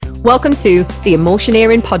Welcome to the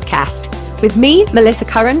Emotioneering Podcast with me, Melissa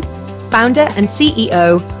Curran, founder and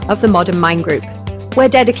CEO of the Modern Mind Group. We're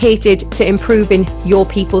dedicated to improving your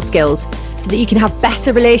people skills so that you can have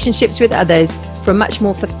better relationships with others for a much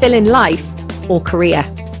more fulfilling life or career.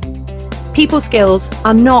 People skills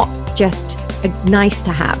are not just a nice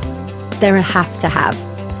to have, they're a have to have.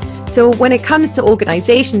 So when it comes to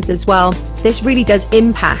organizations as well, this really does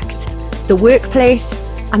impact the workplace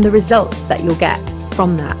and the results that you'll get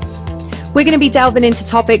from that. We're going to be delving into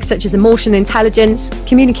topics such as emotional intelligence,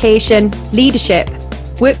 communication, leadership,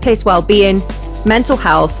 workplace well-being, mental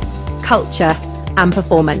health, culture, and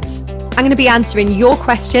performance. I'm going to be answering your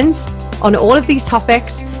questions on all of these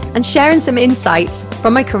topics and sharing some insights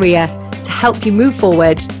from my career to help you move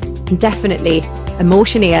forward and definitely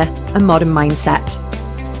emotioneer a modern mindset.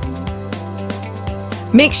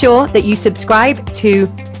 Make sure that you subscribe to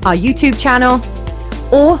our YouTube channel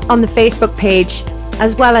or on the Facebook page,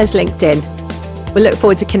 as well as LinkedIn. We look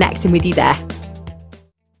forward to connecting with you there.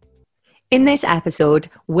 In this episode,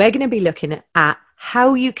 we're going to be looking at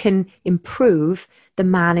how you can improve the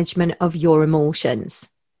management of your emotions.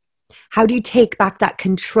 How do you take back that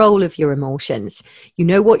control of your emotions? You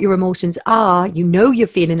know what your emotions are. You know you're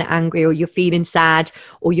feeling angry, or you're feeling sad,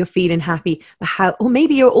 or you're feeling happy, or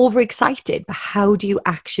maybe you're overexcited. But how do you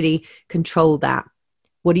actually control that?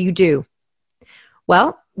 What do you do?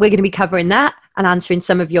 Well, we're going to be covering that and answering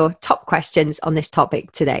some of your top questions on this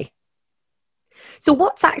topic today. So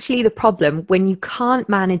what's actually the problem when you can't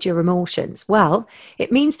manage your emotions? Well,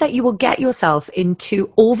 it means that you will get yourself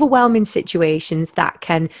into overwhelming situations that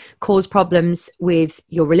can cause problems with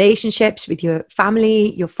your relationships, with your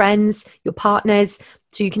family, your friends, your partners.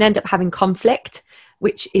 So you can end up having conflict,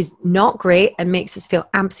 which is not great and makes us feel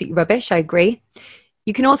absolutely rubbish. I agree.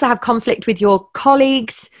 You can also have conflict with your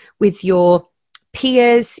colleagues, with your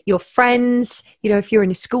peers, your friends. If you're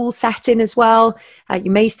in a school setting as well,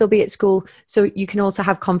 you may still be at school, so you can also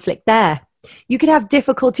have conflict there. You could have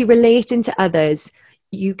difficulty relating to others.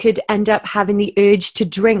 You could end up having the urge to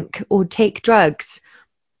drink or take drugs,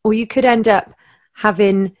 or you could end up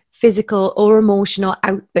having physical or emotional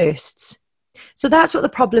outbursts. So that's what the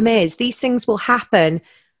problem is. These things will happen.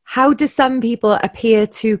 How do some people appear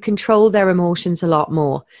to control their emotions a lot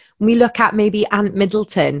more? When we look at maybe Ant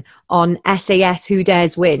Middleton on SAS Who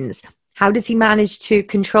Dares Wins, how does he manage to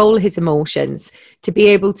control his emotions, to be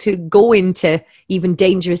able to go into even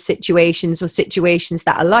dangerous situations or situations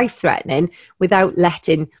that are life-threatening without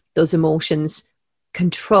letting those emotions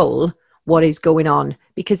control what is going on?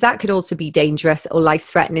 Because that could also be dangerous or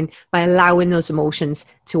life-threatening by allowing those emotions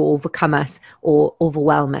to overcome us or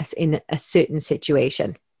overwhelm us in a certain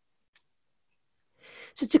situation.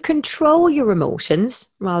 So to control your emotions,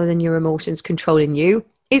 rather than your emotions controlling you,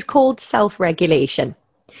 is called self-regulation.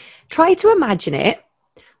 Try to imagine it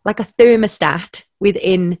like a thermostat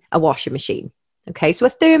within a washing machine. Okay, so a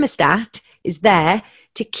thermostat is there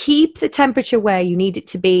to keep the temperature where you need it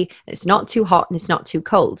to be, and it's not too hot and it's not too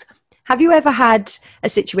cold. Have you ever had a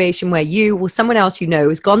situation where you or someone else you know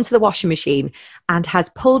has gone to the washing machine and has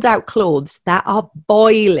pulled out clothes that are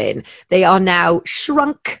boiling? They are now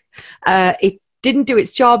shrunk. It didn't do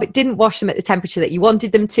its job. It didn't wash them at the temperature that you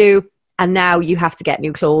wanted them to. And now you have to get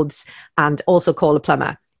new clothes and also call a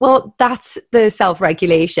plumber. Well, that's the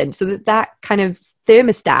self-regulation. So that kind of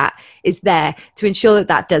thermostat is there to ensure that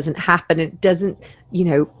that doesn't happen. It doesn't,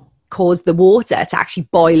 cause the water to actually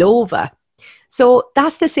boil over. So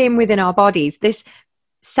that's the same within our bodies. This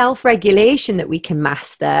self-regulation that we can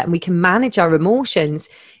master and we can manage our emotions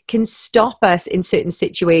can stop us in certain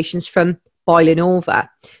situations from boiling over.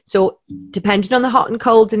 So depending on the hot and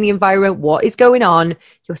cold in the environment, what is going on,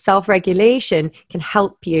 your self-regulation can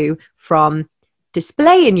help you from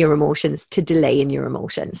displaying your emotions to delaying your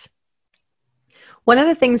emotions. One of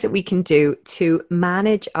the things that we can do to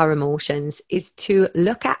manage our emotions is to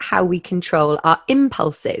look at how we control our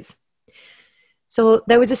impulses. So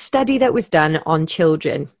there was a study that was done on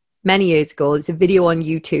children many years ago. There's a video on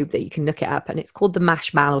YouTube that you can look it up, and it's called the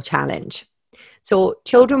Marshmallow Challenge. So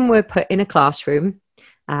children were put in a classroom.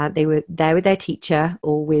 They were there with their teacher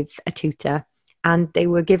or with a tutor, and they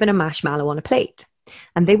were given a marshmallow on a plate.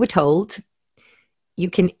 And they were told, you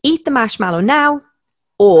can eat the marshmallow now,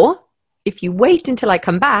 or if you wait until I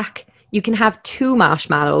come back, you can have 2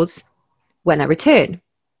 marshmallows when I return.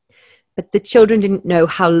 But the children didn't know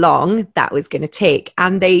how long that was going to take.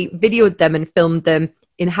 And they videoed them and filmed them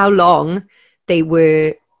in how long they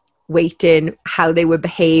were waiting, how they were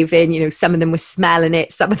behaving. Some of them were smelling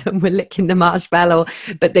it, some of them were licking the marshmallow,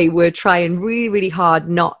 but they were trying really, really hard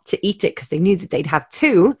not to eat it because they knew that they'd have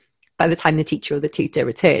 2 by the time the teacher or the tutor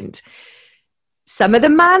returned. Some of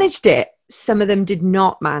them managed it. some of them did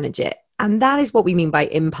not manage it. And that is what we mean by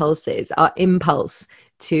impulses, our impulse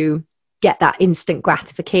to get that instant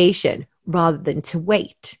gratification rather than to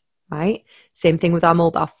wait, right? Same thing with our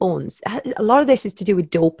mobile phones. A lot of this is to do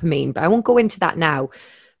with dopamine, but I won't go into that now.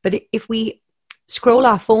 But if we scroll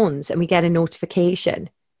our phones and we get a notification,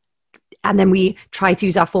 and then we try to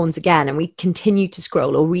use our phones again and we continue to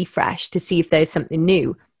scroll or refresh to see if there's something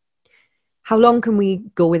new, how long can we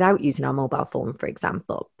go without using our mobile phone, for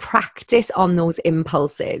example? Practice on those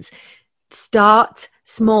impulses. Start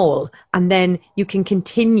small, and then you can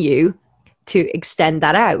continue to extend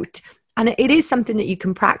that out. And it is something that you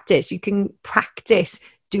can practice. You can practice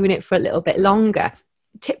doing it for a little bit longer.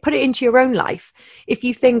 Put it into your own life. If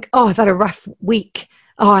you think, oh, I've had a rough week,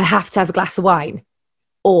 oh, I have to have a glass of wine.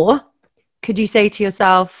 Or could you say to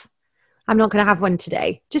yourself, I'm not going to have one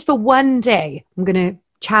today. Just for one day, I'm going to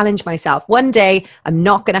challenge myself. One day, I'm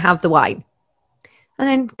not going to have the wine. And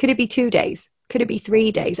then could it be 2 days? Could it be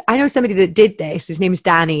 3 days? I know somebody that did this. His name's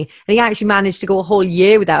Danny. And he actually managed to go a whole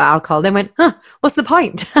year without alcohol. Then went, what's the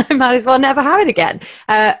point? I might as well never have it again.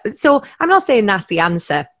 So I'm not saying that's the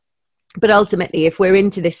answer. But ultimately, if we're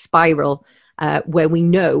into this spiral where we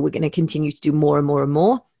know we're going to continue to do more and more and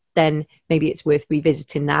more, then maybe it's worth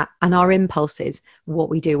revisiting that and our impulses, what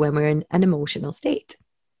we do when we're in an emotional state.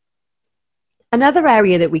 Another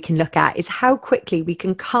area that we can look at is how quickly we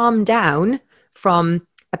can calm down from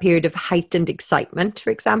a period of heightened excitement, for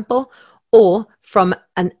example, or from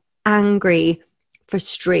an angry,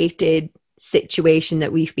 frustrated situation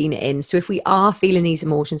that we've been in. So if we are feeling these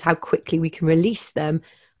emotions, how quickly we can release them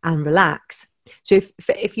and relax. So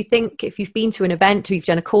if you think, if you've been to an event or you've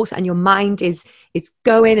done a course and your mind is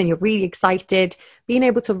going and you're really excited, being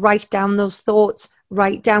able to write down those thoughts,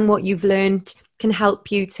 write down what you've learned can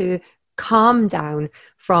help you to calm down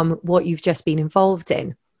from what you've just been involved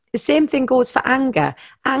in. The same thing goes for anger.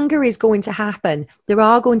 Anger is going to happen. There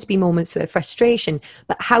are going to be moments of frustration,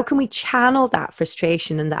 but how can we channel that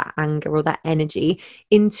frustration and that anger or that energy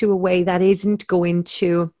into a way that isn't going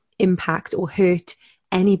to impact or hurt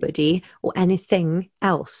anybody or anything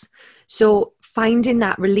else? So finding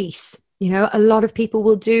that release, a lot of people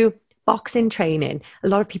will do boxing training. A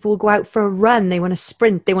lot of people will go out for a run. They want to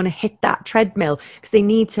sprint. They want to hit that treadmill because they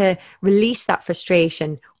need to release that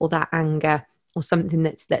frustration or that anger or something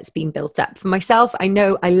that's been built up. For myself, I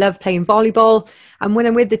know I love playing volleyball. And when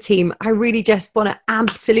I'm with the team, I really just want to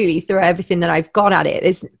absolutely throw everything that I've got at it.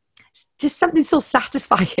 There's just something so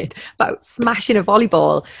satisfying about smashing a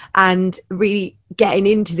volleyball and really getting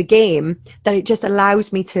into the game that it just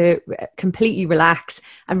allows me to completely relax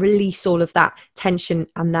and release all of that tension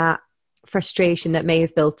and that frustration that may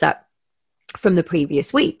have built up from the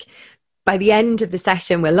previous week. By the end of the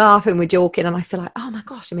session, we're laughing, we're joking, and I feel like, oh my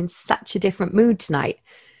gosh, I'm in such a different mood tonight.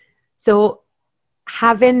 So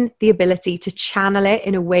having the ability to channel it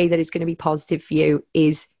in a way that is going to be positive for you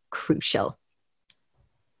is crucial.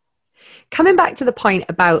 Coming back to the point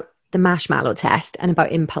about the marshmallow test and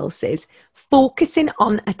about impulses, focusing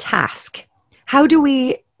on a task. How do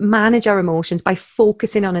we manage our emotions? By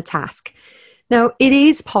focusing on a task. Now, it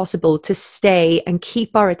is possible to stay and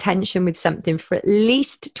keep our attention with something for at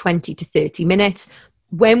least 20 to 30 minutes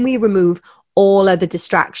when we remove all other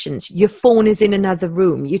distractions. Your phone is in another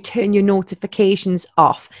room. You turn your notifications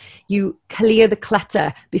off. You clear the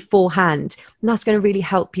clutter beforehand. And that's going to really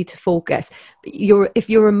help you to focus. If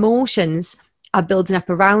your emotions are building up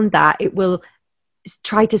around that, it will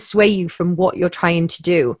try to sway you from what you're trying to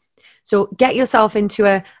do. So get yourself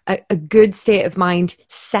into a good state of mind,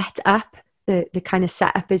 set up. The kind of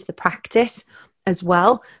setup is the practice as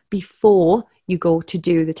well before you go to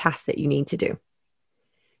do the task that you need to do.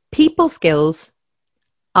 People skills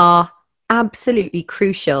are absolutely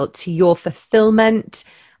crucial to your fulfillment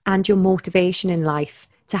and your motivation in life,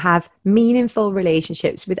 to have meaningful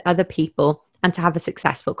relationships with other people and to have a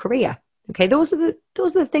successful career. Okay, those are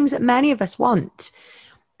the things that many of us want.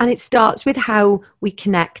 And it starts with how we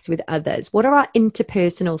connect with others. What are our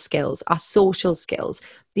interpersonal skills, our social skills?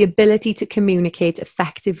 The ability to communicate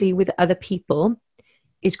effectively with other people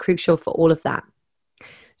is crucial for all of that.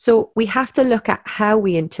 So we have to look at how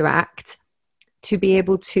we interact to be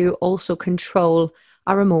able to also control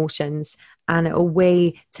our emotions and a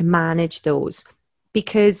way to manage those.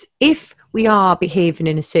 Because if we are behaving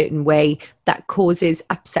in a certain way that causes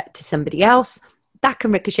upset to somebody else, that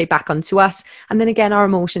can ricochet back onto us. And then again, our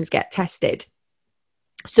emotions get tested.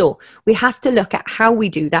 So we have to look at how we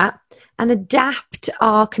do that and adapt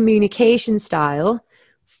our communication style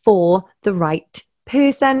for the right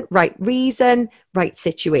person, right reason, right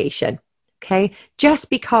situation. Okay?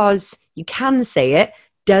 Just because you can say it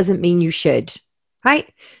doesn't mean you should,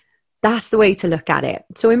 right? That's the way to look at it.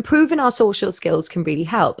 So improving our social skills can really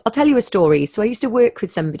help. I'll tell you a story. So I used to work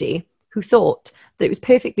with somebody who thought that it was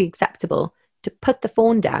perfectly acceptable to put the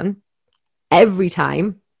phone down every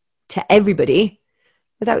time to everybody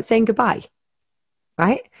without saying goodbye,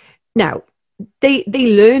 right? Now, they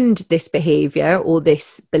learned this behavior or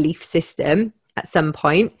this belief system at some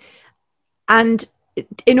point, and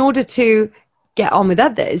in order to get on with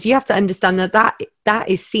others, you have to understand that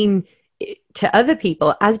is seen to other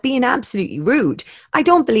people as being absolutely rude. I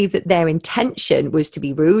don't believe that their intention was to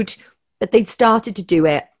be rude, but they'd started to do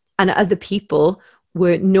it, and other people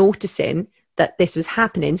were noticing that this was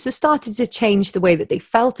happening, so started to change the way that they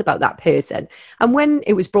felt about that person. And when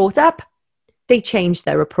it was brought up, they changed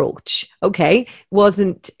their approach. Okay,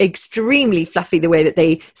 wasn't extremely fluffy the way that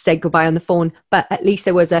they said goodbye on the phone, but at least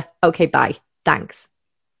there was a okay, bye, thanks,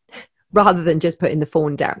 rather than just putting the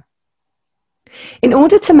phone down. In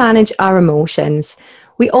order to manage our emotions,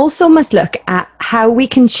 we also must look at how we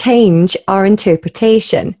can change our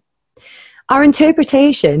interpretation. Our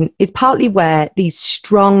interpretation is partly where these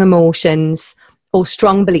strong emotions or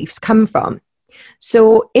strong beliefs come from.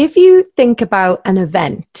 So if you think about an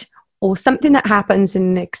event or something that happens in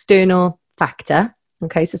an external factor,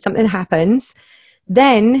 okay, so something happens,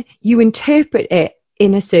 then you interpret it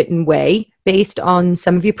in a certain way based on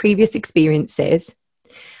some of your previous experiences.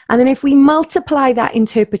 And then if we multiply that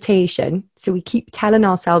interpretation, so we keep telling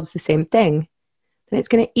ourselves the same thing, then it's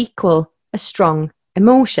going to equal a strong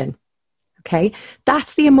emotion. Okay,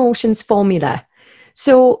 that's the emotions formula.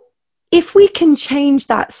 So if we can change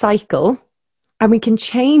that cycle and we can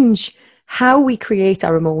change how we create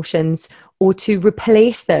our emotions or to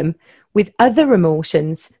replace them with other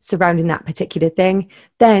emotions surrounding that particular thing,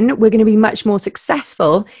 then we're going to be much more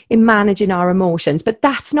successful in managing our emotions. But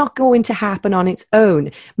that's not going to happen on its own.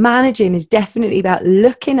 Managing is definitely about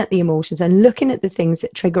looking at the emotions and looking at the things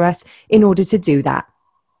that trigger us in order to do that.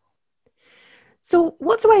 So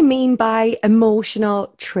what do I mean by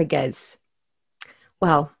emotional triggers?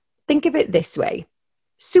 Well, think of it this way.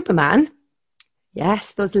 Superman,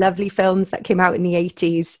 yes, those lovely films that came out in the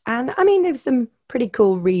 80s. And I mean, there's some pretty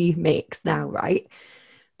cool remakes now, right?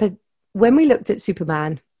 But when we looked at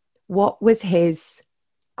Superman, what was his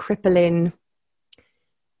crippling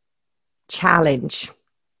challenge?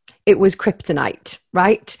 It was kryptonite,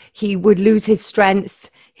 right? He would lose his strength,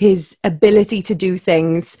 his ability to do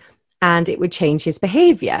things, and it would change his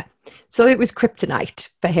behavior. So it was kryptonite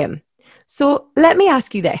for him. So let me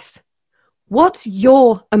ask you this. What's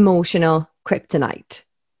your emotional kryptonite?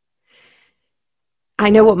 I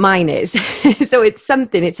know what mine is. So it's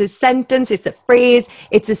something, it's a sentence, it's a phrase,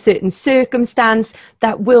 it's a certain circumstance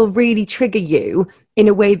that will really trigger you in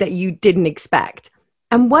a way that you didn't expect.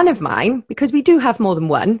 And one of mine, because we do have more than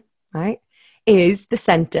one, right, is the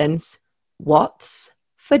sentence, "What's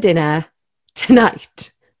for dinner tonight?"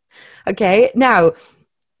 Okay, now,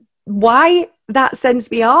 why that sends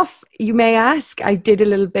me off, you may ask. I did a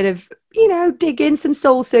little bit of, digging, some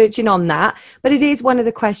soul searching on that. But it is one of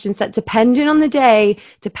the questions that, depending on the day,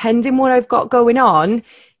 depending what I've got going on,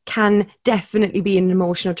 can definitely be an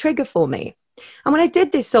emotional trigger for me. And when I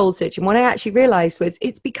did this soul searching, what I actually realized was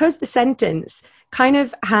it's because the sentence kind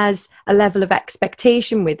of has a level of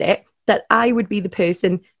expectation with it that I would be the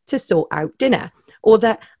person to sort out dinner, or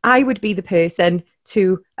that I would be the person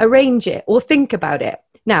to arrange it or think about it.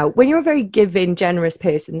 Now, when you're a very giving, generous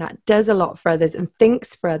person that does a lot for others and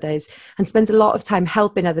thinks for others and spends a lot of time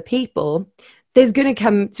helping other people, there's going to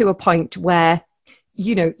come to a point where,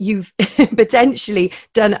 you've potentially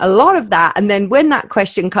done a lot of that. And then when that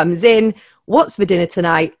question comes in, what's for dinner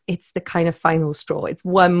tonight? It's the kind of final straw. It's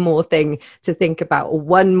one more thing to think about or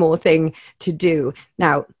one more thing to do.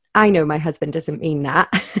 Now, I know my husband doesn't mean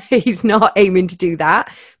that. He's not aiming to do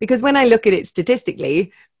that, because when I look at it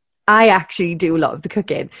statistically, I actually do a lot of the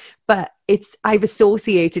cooking, but I've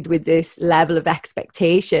associated with this level of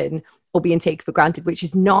expectation or being taken for granted, which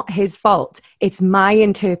is not his fault. It's my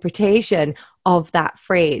interpretation of that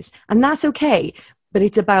phrase, and that's okay. But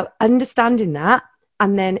it's about understanding that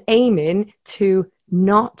and then aiming to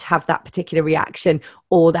not have that particular reaction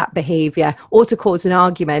or that behavior, or to cause an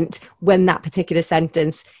argument when that particular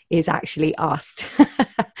sentence is actually asked.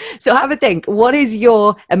 So have a think. What is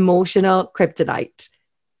your emotional kryptonite?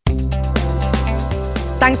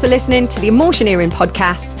 Thanks for listening to the Emotioneering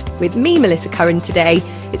podcast with me, Melissa Curran, today.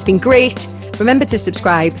 It's been great. Remember to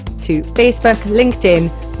subscribe to Facebook, LinkedIn,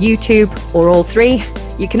 YouTube, or all three.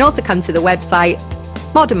 You can also come to the website,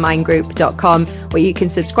 modernmindgroup.com, where you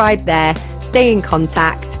can subscribe there, stay in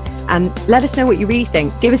contact, and let us know what you really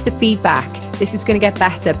think. Give us the feedback. This is going to get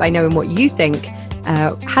better by knowing what you think.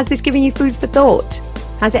 Has this given you food for thought?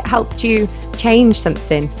 Has it helped you change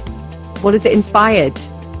something? What has it inspired?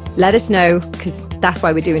 Let us know, because that's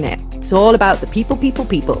why we're doing it. It's all about the people, people,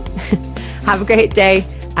 people. Have a great day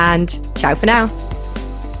and ciao for now.